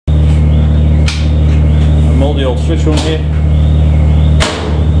control the old switch on here.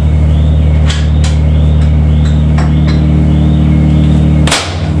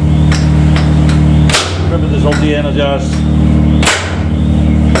 Remember this on de-energized.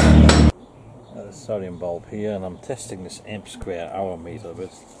 Sodium bulb here, and I'm testing this Amp²hour meter,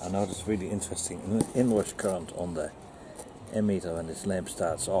 but I noticed really interesting inrush current on the ammeter when this lamp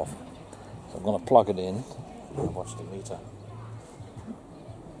starts off. So I'm going to plug it in and watch the meter.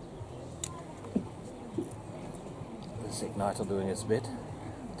 This igniter doing its bit.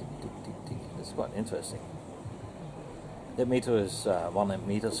 Tick, tick, tick, tick. This is quite interesting. That meter is 1 amp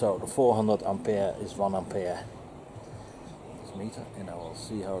meter, so the 400 ampere is 1 ampere. Meter, and I will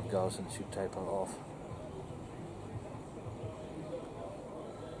see how it goes, and it should taper off.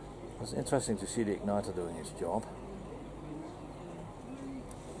 It's interesting to see the igniter doing its job.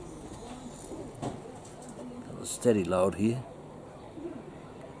 Got a steady load here,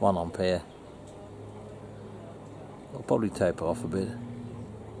 1 ampere. It'll probably taper off a bit.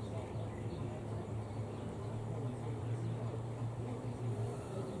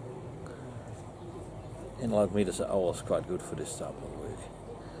 Analog meters are always quite good for this type of work.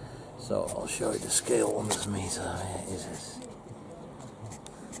 So I'll show you the scale on this meter. Where is it?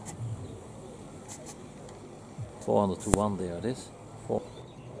 400 to 1, there it is.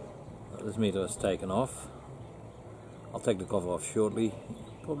 This meter is taken off. I'll take the cover off shortly. You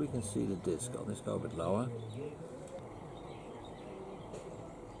probably can see the disc. I'll just go a bit lower.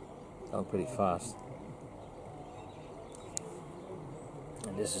 Going pretty fast.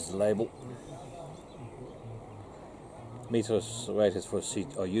 And this is the label. Meter is rated for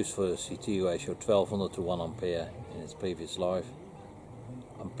used for a CT ratio 1200 to 1 ampere in its previous life.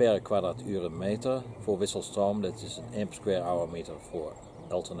 Ampère kwadratuur meter voor wisselstroom, dat is een Amp²hour meter voor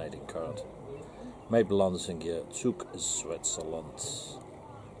alternating current. Made by Landis Gyr Switzerland.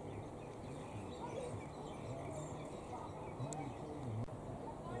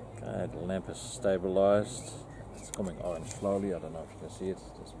 Okay, the lamp is stabilized. It's coming orange slowly. I don't know if you can see it.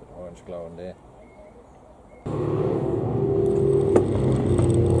 There's a bit of orange glow in there.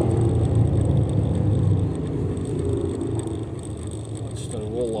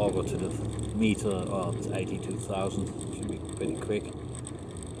 Roll over to the meter at 82,000, should be pretty quick.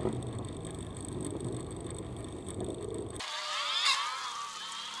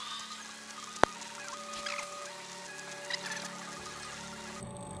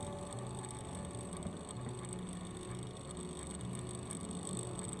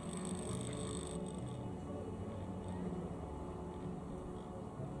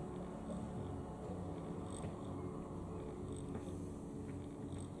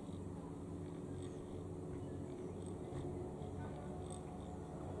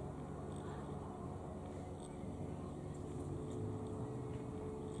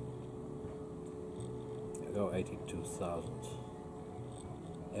 Go 82,000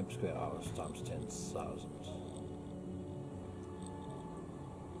 Amp²hours times 10,000.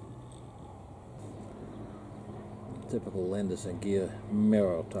 Typical Landis Gyr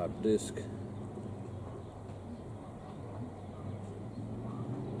mirror type disc.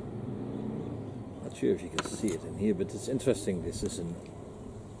 Not sure if you can see it in here, but it's interesting. This is a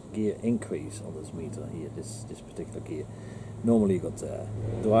gear increase on this meter here, this particular gear. Normally you got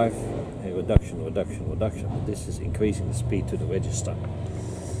drive, and reduction, reduction, reduction. This is increasing the speed to the register.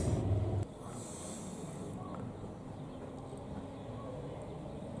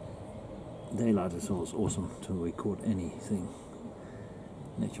 Daylight is always awesome to record anything.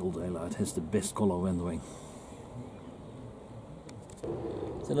 Natural daylight has the best color rendering.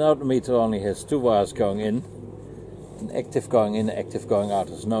 So now the meter only has 2 wires going in. An active going in, active going out.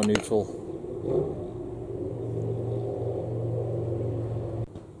 There's no neutral.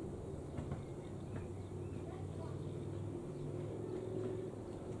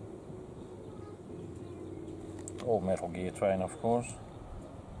 All metal gear train, of course.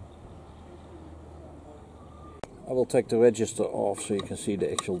 I will take the register off so you can see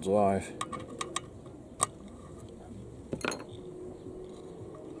the actual drive.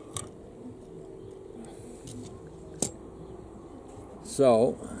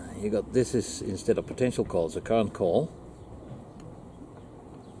 So you got, this is, instead of potential call, it's a current call.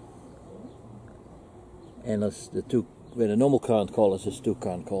 And that's the two, where the normal current call is, there's 2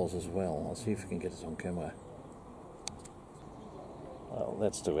 current calls as well. I'll see if we can get this on camera. Well,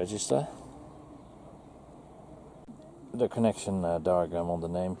 that's the register. The connection diagram on the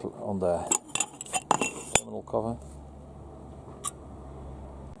name, on the terminal cover.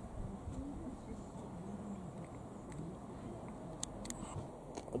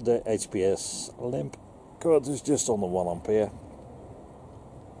 The HPS lamp current is just on the 1 ampere.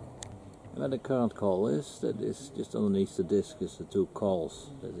 Where the current coil is, that is just underneath the disc is the two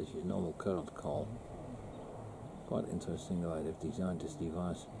coils. That is your normal current coil. Quite interesting the way they've designed this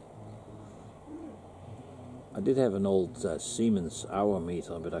device. I did have an old Siemens hour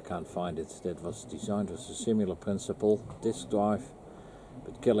meter, but I can't find it. That was designed with a similar principle, disk drive,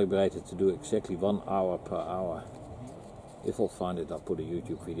 but calibrated to do exactly 1 hour per hour. If I'll find it, I'll put a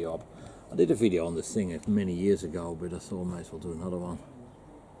YouTube video up. I did a video on this thing many years ago, but I thought I might as well do another one.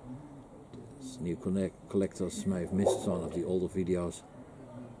 This new collectors may have missed one of the older videos.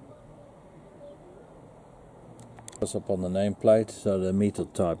 It's up on the nameplate, so the meter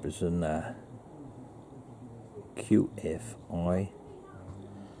type is an QFI,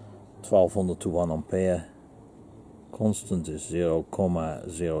 1200 to 1 ampere. Constant is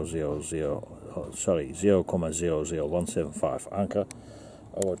 0,00175 anchor.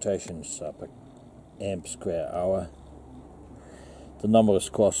 Our rotations per amp²hour. The number is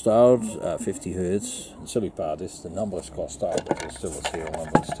crossed out, 50 Hertz. The silly part is the number is crossed out, but there's still a serial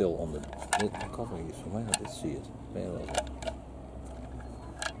number still on the cover here somewhere. I did see it. Where was it?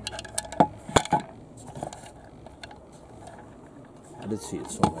 I did see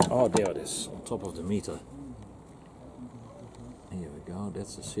it somewhere. Oh, there it is, on top of the meter. Here we go,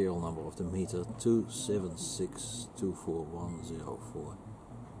 that's the serial number of the meter, 276244104.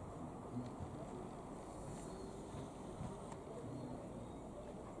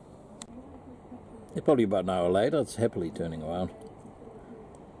 Yeah, probably about an hour later, it's happily turning around.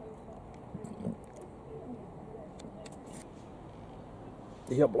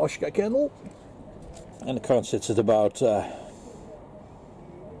 The Jablonska candle. And the current sits at about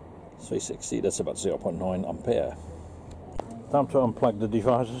 360, that's about 0.9 ampere. Time to unplug the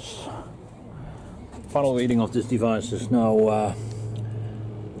devices. Final reading of this device is now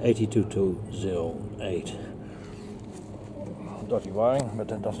 82208. Dodgy wiring, but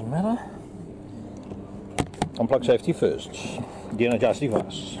that doesn't matter. Unplug safety first. De-energize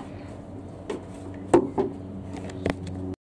device.